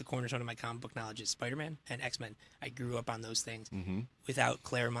 the cornerstone of my comic book knowledge is Spider-Man and X-Men. I grew up on those things. Mhm. Without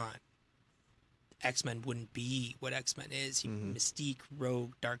Claremont, X-Men wouldn't be what X-Men is. Mystique,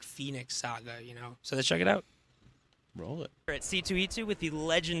 Rogue, Dark Phoenix saga, you know. So let's check it out. Roll it. We're at C2E2 with the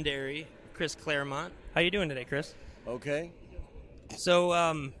legendary Chris Claremont. How you doing today, Chris? Okay. So,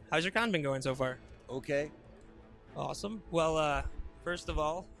 how's your con been going so far? Okay. Awesome. Well, first of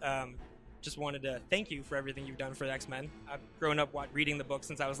all, just wanted to thank you for everything you've done for the X-Men. I've grown up reading the book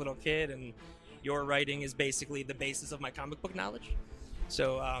since I was a little kid, and your writing is basically the basis of my comic book knowledge.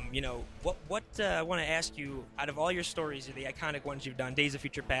 So, you know, what I want to ask you, out of all your stories, the iconic ones you've done, Days of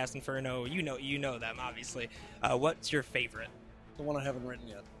Future Past, Inferno, you know them, obviously. What's your favorite? The one I haven't written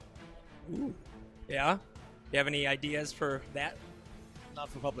yet. Yeah? You have any ideas for that? Not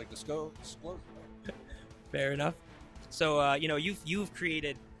for public disclosure. Fair enough. So, you know, you've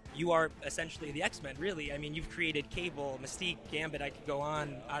created, you are essentially the X-Men, really. I mean, you've created Cable, Mystique, Gambit. I could go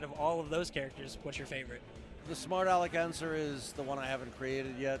on. Out of all of those characters, what's your favorite? The smart aleck answer is the one I haven't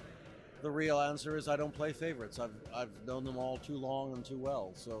created yet. The real answer is I don't play favorites. I've known them all too long and too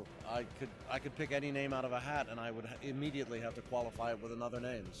well. So I could pick any name out of a hat, and I would immediately have to qualify it with another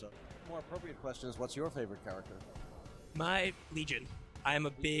name. So, more appropriate question is, what's your favorite character? My Legion. I'm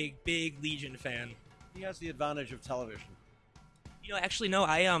a big Legion fan. He has the advantage of television. You know, actually, no.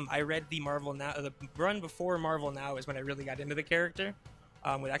 I read the Marvel Now. The run before Marvel Now is when I really got into the character,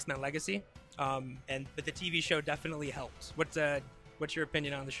 with X-Men Legacy. But the TV show definitely helps. What's your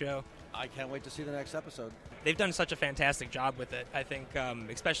opinion on the show? I can't wait to see the next episode. They've done such a fantastic job with it. I think,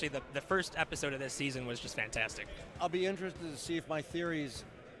 especially the first episode of this season was just fantastic. I'll be interested to see if my theories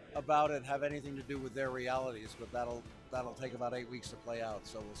about it have anything to do with their realities, but that'll take about 8 weeks to play out,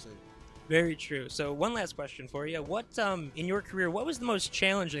 so we'll see. Very true. So one last question for you. What, in your career, what was the most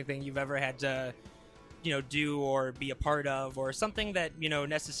challenging thing you've ever had to, you know, do or be a part of, or something that, you know,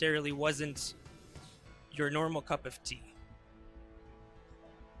 necessarily wasn't your normal cup of tea?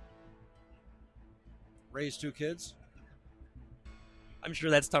 Raise 2 kids? I'm sure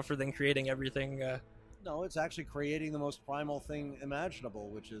that's tougher than creating everything. No, it's actually creating the most primal thing imaginable,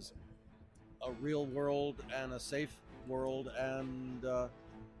 which is a real world and a safe world and a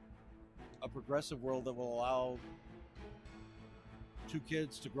progressive world that will allow 2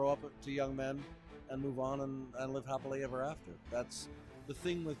 kids to grow up to young men and move on and live happily ever after. That's the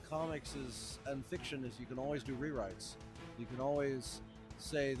thing with comics and fiction is you can always do rewrites. You can always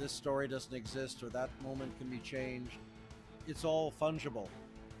say this story doesn't exist or that moment can be changed. It's all fungible.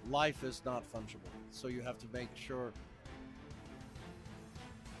 Life is not fungible, so you have to make sure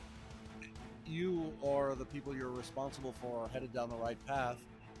you or the people you're responsible for are headed down the right path,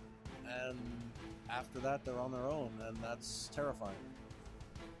 and after that they're on their own, and that's terrifying.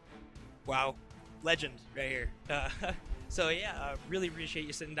 Wow, legend right here. So yeah, really appreciate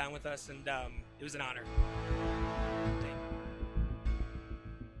you sitting down with us, and it was an honor.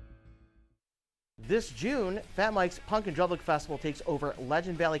 This June, Fat Mike's Punk and Drublic Festival takes over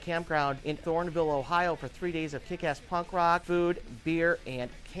Legend Valley Campground in Thornville, Ohio for 3 days of kick-ass punk rock, food, beer, and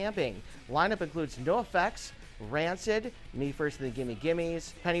camping. Lineup includes NoFX, Rancid, Me First and the Gimme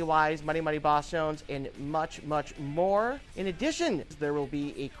Gimmes, Pennywise, Muddy Muddy Boss Jones, and much, much more. In addition, there will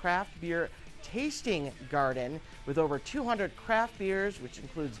be a craft beer tasting garden with over 200 craft beers, which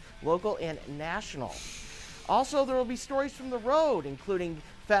includes local and national. Also, there will be stories from the road, including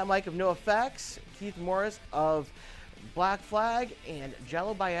Fat Mike of NoFX, Keith Morris of Black Flag, and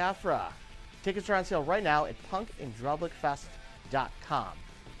Jello Biafra. Tickets are on sale right now at punkandrublicfest.com.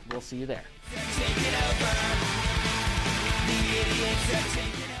 We'll see you there.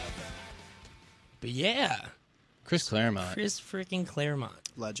 But yeah, Chris Claremont. Chris freaking Claremont.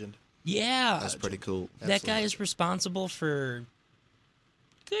 Legend. Yeah, That's pretty cool. that guy is responsible for a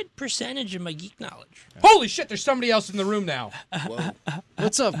good percentage of my geek knowledge. Holy shit! There's somebody else in the room now.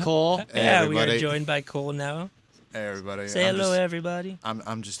 What's up, Cole? Hey, Yeah, we are everybody. joined by Cole now. Hey, everybody. Say hello, everybody.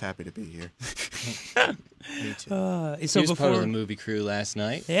 I'm just happy to be here. Me too. So He was part before, of the movie crew last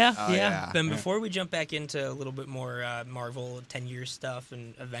night. yeah. yeah. Then before we jump back into a little bit more Marvel 10-year stuff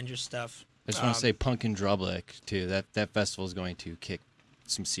and Avengers stuff, I just want to say Punk and Drublic too. That festival is going to kick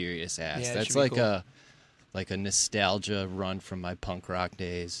some serious ass. Yeah, it That's should be like cool. a nostalgia run from my punk rock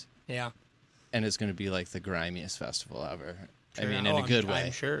days, yeah. and it's going to be like the grimiest festival ever. I Sure. mean, Oh, in a good way.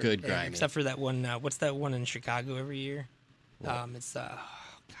 I'm sure. Good Yeah, grimy. except for that one. What's that one in Chicago every year? It's oh god,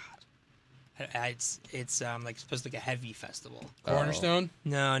 it's like supposed to be like a heavy festival. Cornerstone.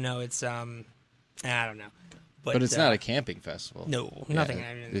 No, it's I don't know, but it's not a camping festival. no nothing. Yeah,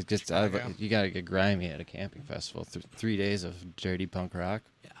 I mean, it's just Chicago. you got to get grimy at a camping festival. 3 days of dirty punk rock.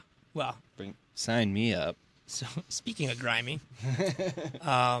 Yeah. Well, Sign me up. so speaking of grimy,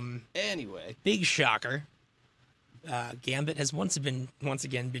 Anyway, big shocker. Gambit has once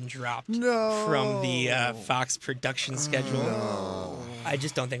again been dropped No. from the Fox production schedule. I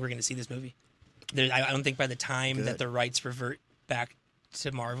just don't think we're going to see this movie. I don't think by the time that the rights revert back to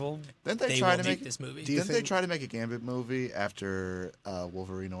Marvel, Didn't they they try will to make make- this movie. Do you Didn't they think- try to make a Gambit movie after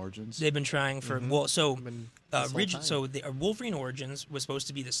Wolverine Origins? They've been trying for well, so this whole time. so the Wolverine Origins was supposed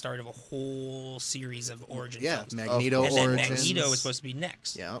to be the start of a whole series of origin Yeah, films. Magneto And then Origins. Magneto was supposed to be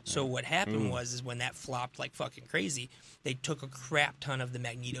next. Yeah. So what happened was when that flopped like fucking crazy, they took a crap ton of the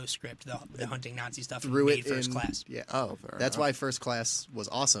Magneto script, the hunting Nazi stuff, and threw made it First in. Class. Yeah. Oh, fair That's enough. why First Class was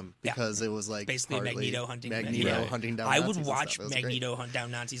awesome Yeah. because it was like Basically, partly Magneto hunting Magneto hunting down. I Nazis would and watch stuff. It was great. Magneto hunt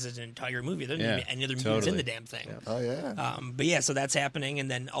down Nazis as an entire movie. There Yeah, didn't be any other mutants in totally. the damn thing. Oh yeah. But yeah, so that's happening, and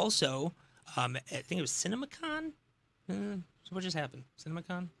then also, I think it was CinemaCon. So what just happened?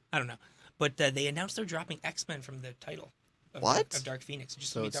 CinemaCon? I don't know, but they announced they're dropping X-Men from the title. Of, What? Of Dark Phoenix? It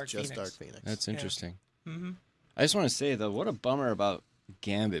just So be it's Dark just Phoenix. Dark Phoenix. that's interesting. Mm-hmm. I just want to say though, what a bummer about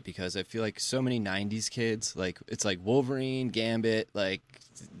Gambit, because I feel like so many '90s kids, like it's like Wolverine, Gambit, like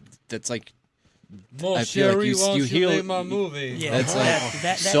that's like Well, I feel like Sherry, you won't heal- name my movie? Yeah, That's like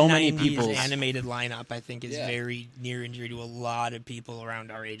that so many 90s people's- animated lineup. I think is Yeah. very near and dear to a lot of people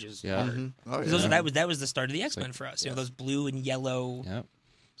around our ages. yeah, Oh, 'Cause yeah. that was the start of the X-Men for us. You know, those blue and yellow. yeah.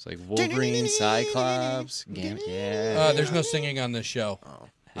 It's like Wolverine, Cyclops, Gambit. Yeah, There's no singing on this show.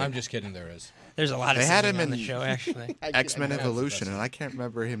 I'm just kidding. There is. There's a lot of They had singing him on the in- show actually. X-Men Evolution, and I can't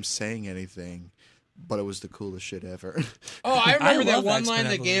remember him saying anything, but it was the coolest shit ever. Oh, I remember that love one X-Men line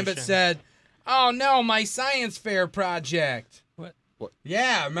that Gambit Evolution. said, "Oh no, my science fair project." What?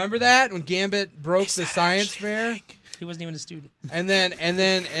 Yeah, remember that when Gambit broke the science fair, He wasn't even a student. and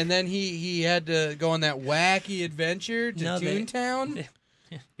then he had to go on that wacky adventure to No, they- Toontown.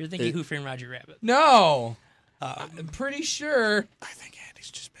 You're thinking Who Framed Roger Rabbit. No, I'm pretty sure. I think Andy's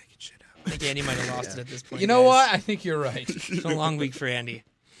just making shit up. I think Andy might have lost it at this point. You know guys. what? I think you're right. It's a long week for Andy.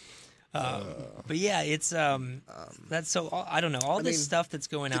 But yeah, it's that's so I don't know all this mean, stuff that's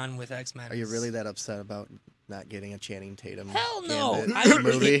going on with X-Men. Are you really that upset about not getting a Channing Tatum? Hell no! Gambit I would-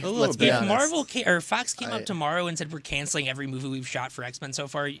 movie. if- Let's be If honest. Marvel or Fox came I- up tomorrow and said we're canceling every movie we've shot for X-Men so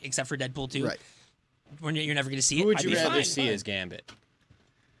far except for Deadpool 2, Right. you're never going to see it. who would I'd you be rather fine. see as Gambit?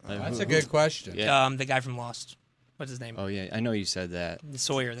 Like, That's who- a good question. Yeah. The guy from Lost. What's his name? Oh yeah, I know you said that.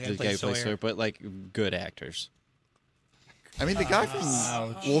 Sawyer. The guy The who guy plays who plays Sawyer. Sawyer, but like good actors. I mean, the guy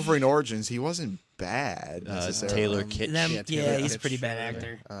from Wolverine Origins, he wasn't bad necessarily. Taylor Kitsch. Them, Yeah, yeah, Taylor he's a Kitsch, pretty bad yeah.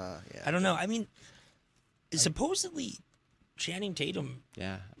 actor. Yeah. I don't know. I mean, supposedly Channing Tatum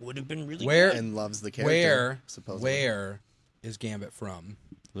Yeah, would have been really Where- good. And loves the character. supposedly. Where is Gambit from?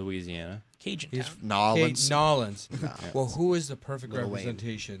 Louisiana. Cajun He's Town. Nolans. Nolans. Well, who is the perfect Lil Wayne.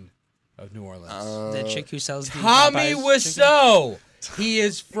 representation of New Orleans? The chick who sells the Tommy Popeyes Wiseau. He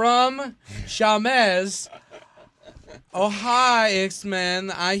is from Chames. Oh, hi,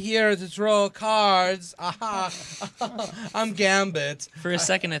 X-Men. I here to throw cards. Aha. I'm Gambit. For a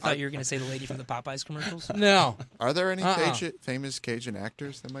second, I thought you were going to say the lady from the Popeyes commercials. No. Are there any Uh-uh. famous Cajun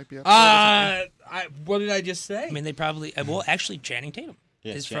actors that might be up there? What did I just say? I mean, they probably. Well, actually, Channing Tatum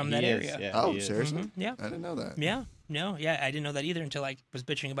is from that area. Yeah, Oh, he is. seriously? Yeah. I didn't know that. Yeah. No, yeah, I didn't know that either until I was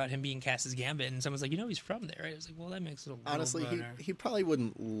bitching about him being cast as Gambit, and someone's like, he's from there, right? I was like, well, that makes it a little Honestly, better. he probably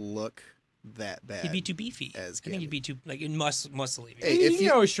wouldn't look that bad. He'd be too beefy. as I think he'd be too muscly. Hey, you if can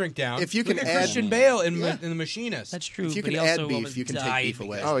you- always shrink down. if you Look can at add- Christian Bale in Yeah. The Machinist. That's true. If you but can he add also beef, almost you can take died beef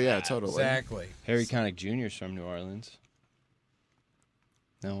away. because Oh, of yeah, that. totally. Exactly. Harry Connick Jr.'s from New Orleans.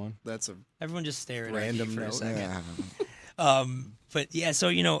 No one. That's a Everyone just stare at Random RD for a note. second. Yeah. But yeah, so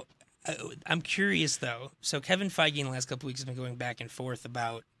I'm curious though. So Kevin Feige in the last couple weeks has been going back and forth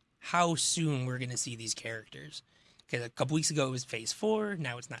about how soon we're going to see these characters. Because a couple weeks ago it was Phase 4.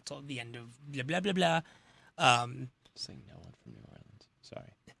 Now it's not till the end of blah blah blah blah. Saying no one from New Orleans.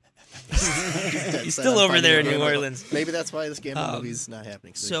 Sorry. He's said still I'm over finding there in Gambit. New Orleans. Maybe that's why this Gambit movie's not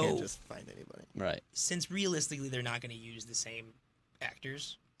happening. Because so- they can't just find anybody. Right. Since realistically they're not going to use the same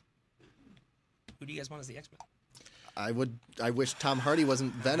actors, who do you guys want as the X-Men? I wish Tom Hardy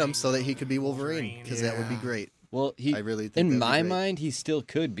wasn't Venom so that he could be Wolverine because that would be Yeah. great. Well, he. I really think in that'd be my great. mind, he still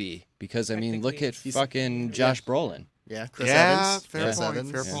could be because I mean, look at He's- fucking Josh Brolin. Yeah, Chris Yeah, Evans. fair Chris point,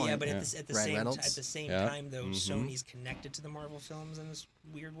 Evans. fair point. Yeah, but Yeah. at the Ryan same Reynolds. at the same Yeah. time though, Sony's connected to the Marvel films in this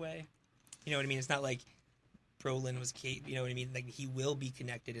weird way. You know what I mean? It's not like Brolin was Kate. You know what I mean? Like he will be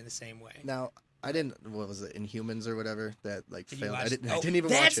connected in the same way. Now, I didn't. What was it? Inhumans or whatever that like Did you failed. watch- I didn't. Oh, I didn't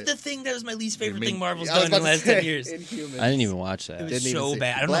even that's watch it. the thing that was my least favorite mean- thing Marvel's I was done in the about to last 10 say, years. Inhumans. I didn't even watch that. It was Didn't even so see-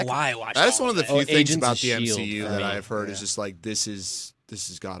 bad. I don't Black- know why I watched. That's all one of the it. few things Agents about of the S.H.I.E.L.D. MCU for that me. I've heard Yeah. is just like this is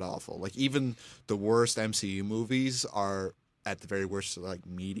god awful. Like even the worst MCU movies are at the very worst like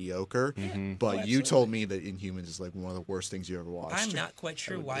mediocre. But you told me that Inhumans is like one of the worst things you ever watched. I'm not quite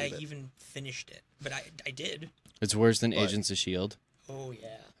sure would why I believe it. even finished it, but I did. It's worse than But- Agents of Shield. Oh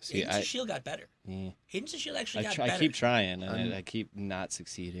yeah. See, Agents of I- Shield got better. Yeah. Agents of Shield actually got I better. keep trying, and I keep not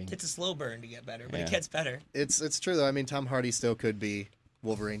succeeding. It's a slow burn to get better, but it Yeah. gets better. It's true though. I mean, Tom Hardy still could be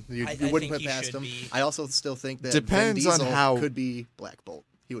Wolverine. You I wouldn't think put he past should him. be. I also still think that Depends Vin on Diesel how- could be Black Bolt.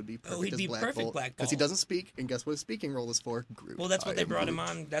 He would be perfect he'd as be Black perfect Bolt Black because he Bolt. doesn't speak. And guess what his speaking role is for? Groot. Well, that's what I they am brought him Groot.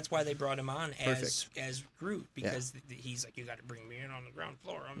 on. That's why they brought him on as Perfect. Groot because he's like, you got to bring me in on the ground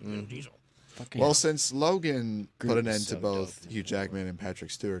floor. I'm Vin Diesel. Fucking Well, since Logan put Groot an is end to so both dope. Hugh Jackman and Patrick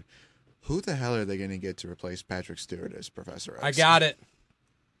Stewart, who the hell are they going to get to replace Patrick Stewart as Professor X? I got it.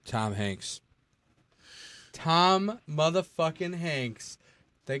 Tom Hanks. Tom motherfucking Hanks.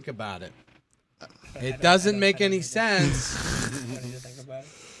 Think about it. It doesn't make any sense. What do you think about it?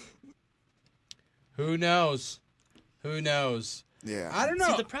 Who knows? Who knows? Yeah. I don't See,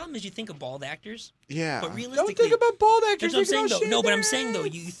 know. the problem is you think of bald actors, Yeah. but realistically, Don't think about bald actors. That's what I'm thinking saying, though. about No, but I'm shit saying though,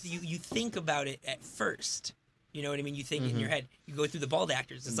 nerds. you think about it at first. You know what I mean? You think in your head. You go through the bald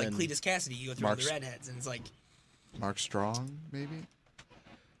actors. It's like then Cletus Cassidy. You go through all the Mark's- redheads, and it's like Mark Strong, maybe?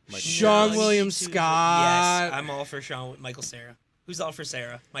 Sean No, you William need to- Scott. Yes, I'm all for Michael Sarah. Who's all for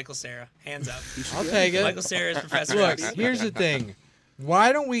Sarah? Michael Sarah. Hands up. I'll take it. Michael Sarah is Professor Look, X. here's the thing.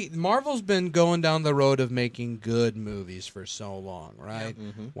 Why don't we? Marvel's been going down the road of making good movies for so long, right?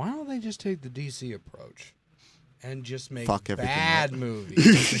 Why don't they just take the DC approach and just make Fuck everything bad up.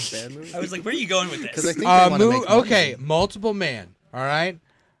 movies? Bad movie? I was like, where are you going with Because I this? think they want to make money. Okay, Multiple Man. All right,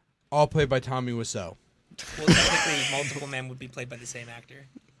 all played by Tommy Wiseau. Well, technically, Multiple Man would be played by the same actor.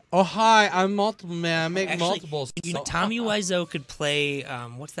 Oh hi, I'm Multiple Man. I make Actually, multiple. Tommy Wiseau could play.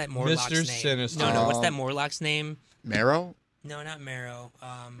 What's that Morlock's Mr. name? Sinister. No, what's that Morlock's name? Marrow? No, not Marrow.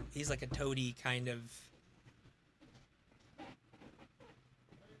 He's like a toady kind of.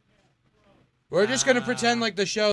 We're just gonna pretend like the show